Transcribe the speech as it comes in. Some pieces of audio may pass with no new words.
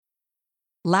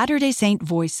Latter-day Saint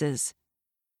Voices.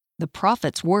 The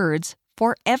prophet's words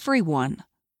for everyone.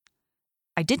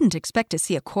 I didn't expect to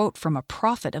see a quote from a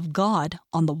prophet of God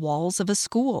on the walls of a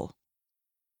school.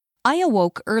 I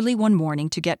awoke early one morning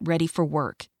to get ready for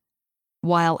work.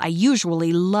 While I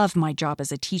usually love my job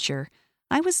as a teacher,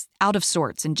 I was out of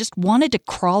sorts and just wanted to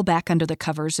crawl back under the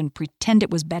covers and pretend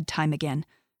it was bedtime again.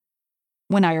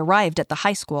 When I arrived at the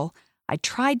high school, I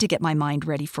tried to get my mind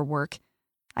ready for work.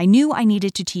 I knew I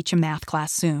needed to teach a math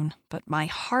class soon, but my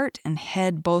heart and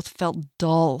head both felt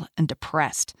dull and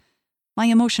depressed. My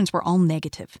emotions were all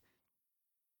negative.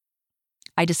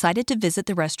 I decided to visit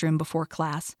the restroom before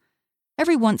class.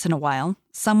 Every once in a while,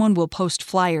 someone will post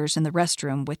flyers in the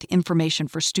restroom with information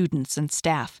for students and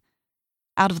staff.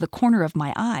 Out of the corner of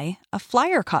my eye, a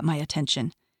flyer caught my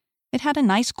attention. It had a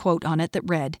nice quote on it that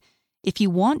read, "If you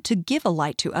want to give a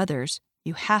light to others,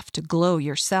 you have to glow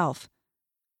yourself."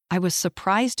 I was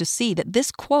surprised to see that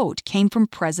this quote came from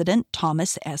President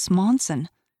Thomas S. Monson.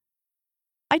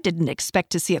 I didn't expect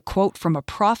to see a quote from a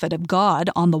prophet of God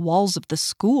on the walls of the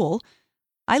school.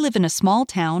 I live in a small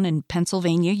town in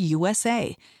Pennsylvania,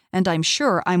 USA, and I'm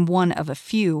sure I'm one of a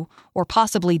few, or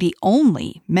possibly the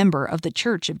only, member of the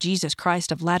Church of Jesus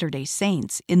Christ of Latter-day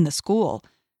Saints in the school.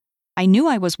 I knew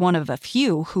I was one of a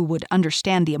few who would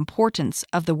understand the importance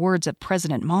of the words of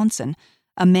President Monson,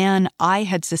 a man I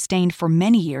had sustained for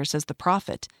many years as the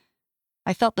prophet.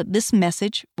 I felt that this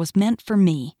message was meant for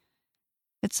me.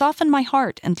 It softened my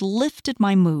heart and lifted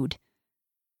my mood.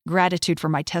 Gratitude for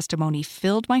my testimony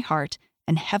filled my heart,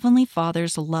 and Heavenly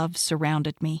Father's love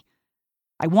surrounded me.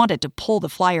 I wanted to pull the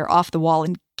flyer off the wall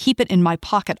and keep it in my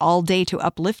pocket all day to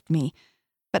uplift me,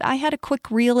 but I had a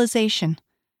quick realization.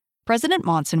 President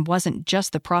Monson wasn't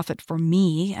just the prophet for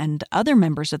me and other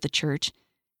members of the church.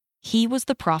 He was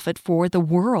the prophet for the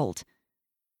world.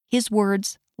 His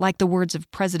words, like the words of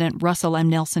President Russell M.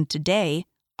 Nelson today,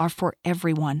 are for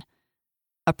everyone.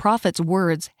 A prophet's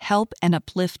words help and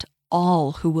uplift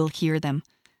all who will hear them.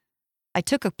 I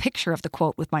took a picture of the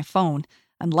quote with my phone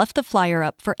and left the flyer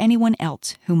up for anyone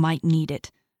else who might need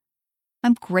it.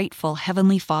 I'm grateful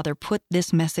Heavenly Father put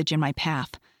this message in my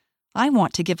path. I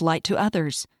want to give light to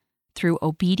others. Through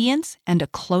obedience and a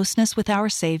closeness with our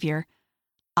Savior,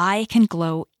 I can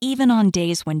glow even on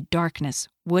days when darkness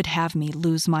would have me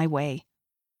lose my way.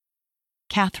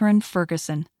 Catherine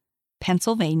Ferguson,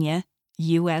 Pennsylvania,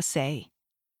 USA.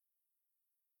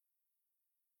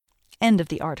 End of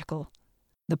the article.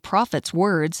 The Prophet's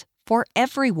Words for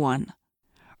Everyone.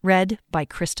 Read by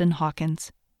Kristen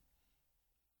Hawkins.